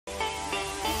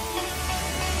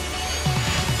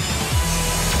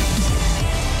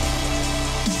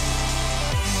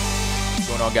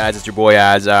going on, guys? It's your boy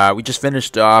Az. We just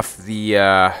finished off the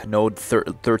node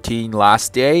 13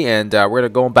 last day, and we're gonna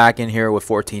go back in here with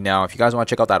 14 now. If you guys want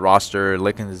to check out that roster,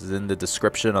 link is in the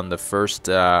description on the first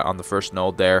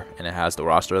node there, and it has the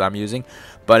roster that I'm using.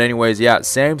 But anyways, yeah,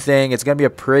 same thing. It's gonna be a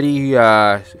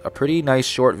pretty nice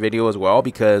short video as well,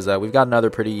 because we've got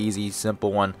another pretty easy,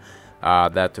 simple one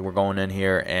that we're going in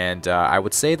here, and I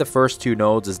would say the first two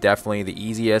nodes is definitely the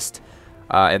easiest.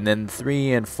 And then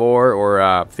 3 and 4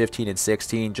 or 15 and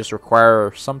 16 just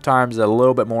require sometimes a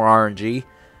little bit more RNG,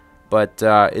 but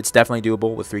it's definitely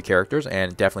doable with 3 characters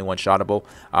and definitely one-shottable.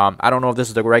 I don't know if this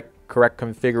is the correct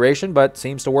configuration, but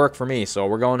seems to work for me. So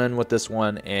we're going in with this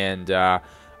one, and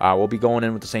we'll be going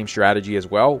in with the same strategy as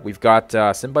well. We've got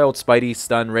Symbiote Spidey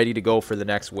stun ready to go for the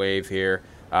next wave here.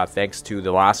 Thanks to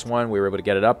the last one, we were able to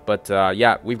get it up. But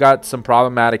yeah, we've got some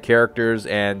problematic characters,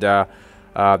 and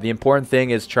the important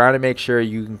thing is trying to make sure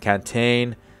you can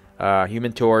contain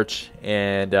Human Torch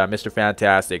and Mr.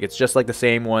 Fantastic. It's just like the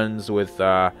same ones with,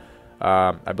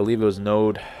 I believe it was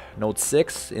node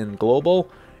 6 in global,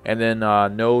 and then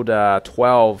node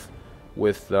 12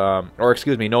 with, or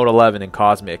excuse me, node 11 in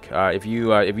cosmic. If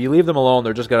you leave them alone,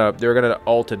 they're gonna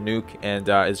ult and nuke, and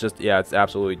it's just, yeah, it's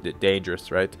absolutely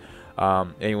dangerous, right?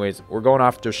 Anyways, we're going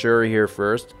after Shuri here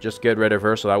first. Just get rid of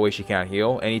her so that way she can't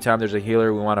heal. Anytime there's a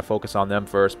healer, we want to focus on them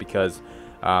first, because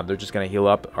they're just going to heal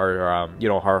up our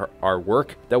our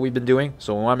work that we've been doing.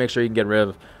 So we want to make sure you can get rid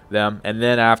of them, and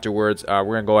then afterwards we're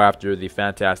going to go after the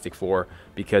Fantastic Four,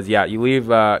 because yeah, you leave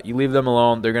them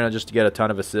alone, they're going to just get a ton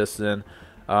of assists in.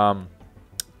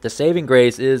 The saving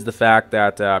grace is the fact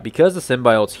that because the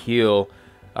symbiotes heal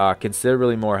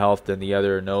considerably more health than the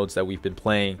other nodes that we've been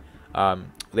playing,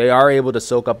 they are able to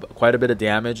soak up quite a bit of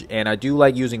damage, and I do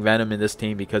like using Venom in this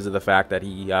team because of the fact that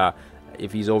he,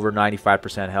 if he's over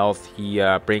 95% health, he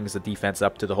brings the defense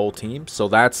up to the whole team. So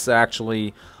that's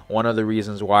actually one of the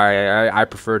reasons why I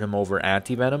preferred him over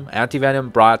Anti-Venom. Anti-Venom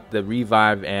brought the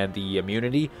revive and the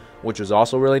immunity, which was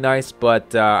also really nice,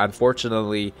 but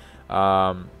unfortunately,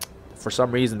 for some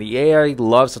reason, the AI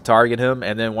loves to target him,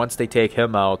 and then once they take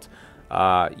him out,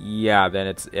 yeah, then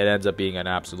it ends up being an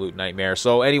absolute nightmare.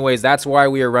 So anyways, that's why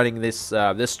we are running this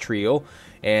this trio,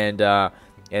 and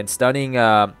stunning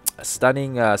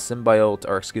symbiote,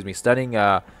 or excuse me, stunning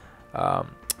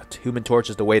Human Torch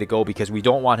is the way to go, because we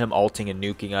don't want him ulting and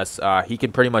nuking us. He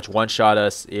can pretty much one-shot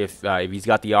us if he's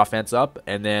got the offense up,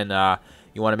 and then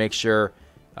you want to make sure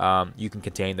you can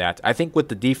contain that. I think with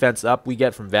the defense up we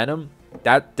get from Venom,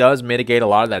 that does mitigate a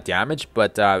lot of that damage,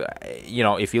 but you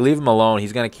know, if you leave him alone,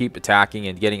 he's going to keep attacking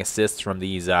and getting assists from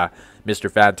these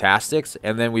Mr. Fantastics,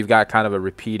 and then we've got kind of a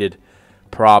repeated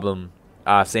problem.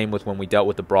 Same with when we dealt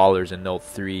with the Brawlers in Node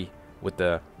 3 with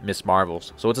the Miss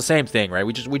Marvels. So it's the same thing, right?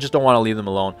 We just don't want to leave them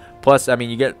alone. Plus, I mean,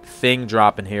 you get Thing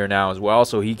dropping here now as well,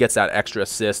 so he gets that extra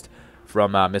assist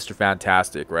from Mr.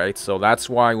 Fantastic, right? So that's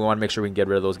why we want to make sure we can get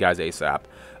rid of those guys ASAP.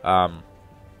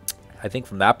 I think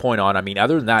from that point on, I mean,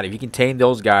 other than that, if you contain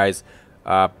those guys,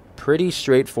 pretty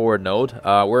straightforward node.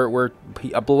 We're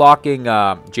blocking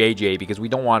JJ because we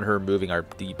don't want her moving our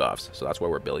debuffs, so that's why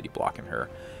we're ability blocking her.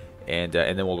 And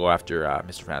then we'll go after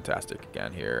Mr. Fantastic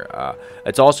again here.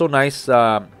 It's also nice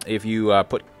if you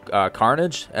put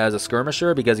Carnage as a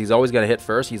skirmisher, because he's always going to hit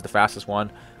first. He's the fastest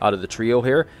one out of the trio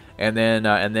here. And then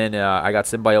I got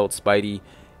Symbiote Spidey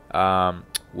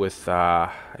with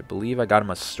I believe I got him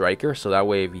a Striker, so that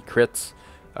way if he crits,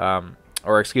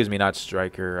 or excuse me, not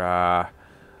Striker,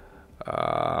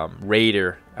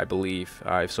 Raider, I believe.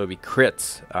 So if he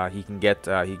crits, he can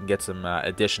get some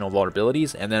additional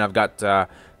vulnerabilities. And then I've got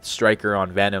Striker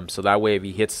on Venom, so that way if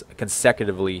he hits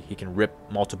consecutively, he can rip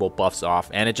multiple buffs off.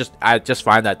 And I just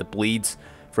find that the bleeds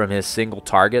from his single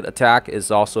target attack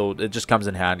is also, it just comes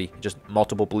in handy. Just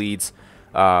multiple bleeds,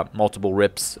 multiple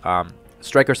rips.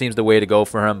 Striker seems the way to go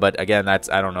for him, but again, that's,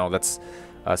 I don't know, that's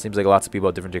seems like lots of people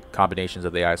have different combinations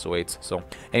of the ISO 8s. So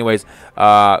anyways,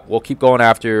 we'll keep going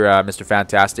after Mr.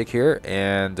 Fantastic here,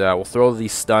 and we'll throw the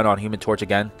stun on Human Torch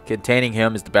again. Containing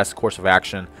him is the best course of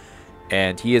action,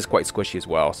 and he is quite squishy as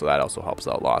well, so that also helps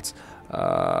out lots.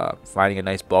 Finding a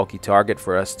nice bulky target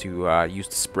for us to use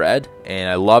to spread, and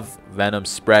I love Venom's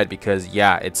spread because,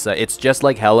 yeah, it's just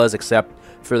like Hela's, except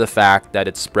for the fact that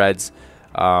it spreads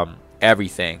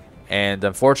everything. And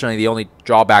unfortunately, the only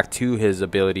drawback to his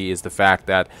ability is the fact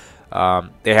that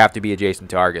they have to be adjacent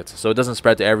targets. So it doesn't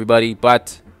spread to everybody,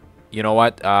 but you know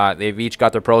what? They've each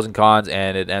got their pros and cons,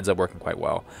 and it ends up working quite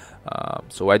well.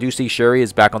 So I do see Shuri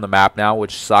is back on the map now,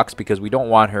 which sucks because we don't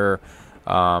want her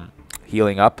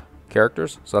healing up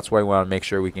characters. So that's why we want to make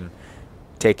sure we can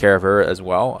take care of her as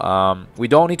well. We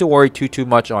don't need to worry too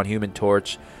much on Human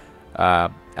Torch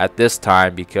at this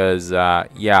time because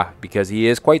yeah, because he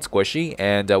is quite squishy,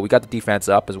 and we got the defense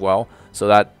up as well, so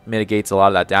that mitigates a lot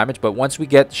of that damage. But once we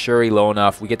get Shuri low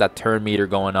enough, we get that turn meter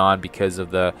going on because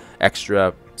of the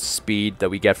extra speed that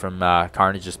we get from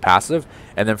Carnage's passive,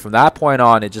 and then from that point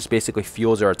on, it just basically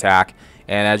fuels our attack.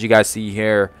 And as you guys see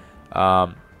here,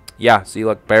 yeah, see,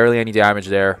 look, barely any damage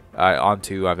there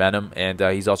onto Venom, and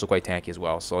he's also quite tanky as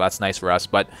well, so that's nice for us.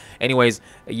 But anyways,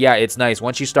 yeah, it's nice.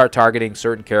 Once you start targeting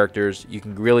certain characters, you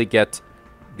can really get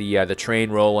the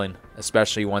train rolling,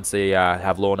 especially once they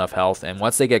have low enough health. And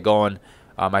once they get going,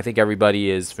 I think everybody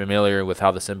is familiar with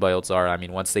how the symbiotes are. I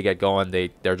mean, once they get going,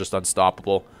 they're just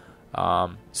unstoppable.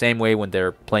 Same way when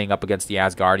they're playing up against the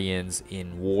Asgardians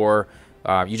in War.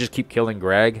 You just keep killing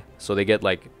Greg, so they get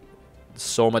like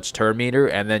so much turn meter,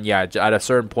 and then yeah, at a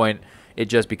certain point it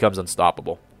just becomes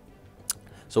unstoppable.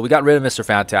 So we got rid of Mr.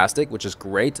 Fantastic, which is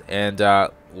great, and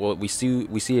well, we see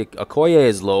Okoye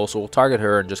is low, so we'll target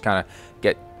her and just kind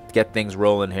of get things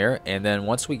rolling here. And then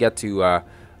once we get to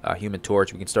Human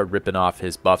Torch, we can start ripping off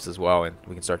his buffs as well, and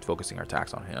we can start focusing our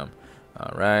attacks on him.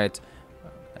 All right,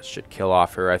 that should kill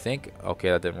off her, I think. Okay,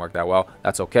 that didn't work that well.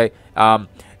 That's okay.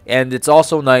 And it's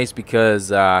also nice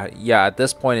because yeah, at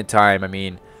this point in time, I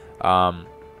mean,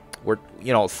 we're,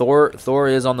 you know, Thor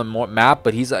is on the map,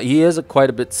 but he is quite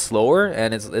a bit slower,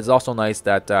 and it's also nice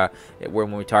that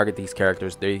when we target these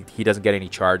characters, he doesn't get any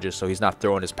charges, so he's not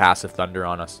throwing his passive thunder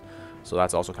on us. So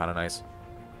that's also kind of nice.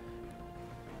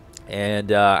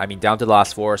 And I mean, down to the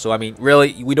last 4. So I mean,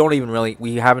 really, we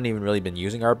haven't even really been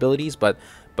using our abilities, but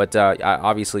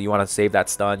obviously you want to save that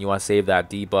stun, you want to save that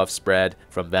debuff spread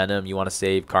from Venom, you want to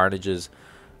save Carnage's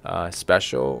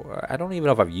special. I don't even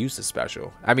know if I've used the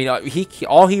special. I mean,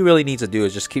 all he really needs to do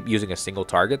is just keep using a single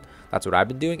target. That's what I've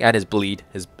been doing, and his bleed,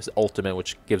 his ultimate,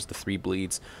 which gives the 3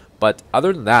 bleeds. But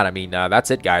other than that, I mean, that's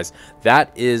it, guys.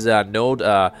 That is node.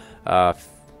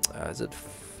 Is it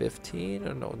 15?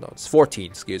 Or no, it's 14.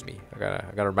 Excuse me. I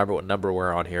gotta remember what number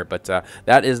we're on here. But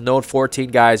that is node 14,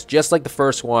 guys. Just like the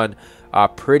first one,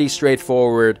 pretty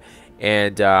straightforward.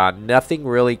 And nothing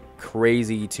really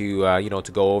crazy to you know,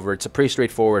 to go over. It's a pretty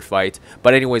straightforward fight.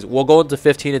 But anyways, we'll go into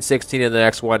 15 and 16 in the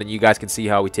next one, and you guys can see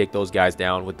how we take those guys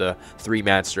down with the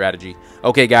 3-man strategy.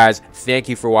 Okay, guys, thank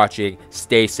you for watching.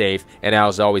 Stay safe, and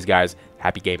as always, guys,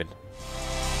 happy gaming.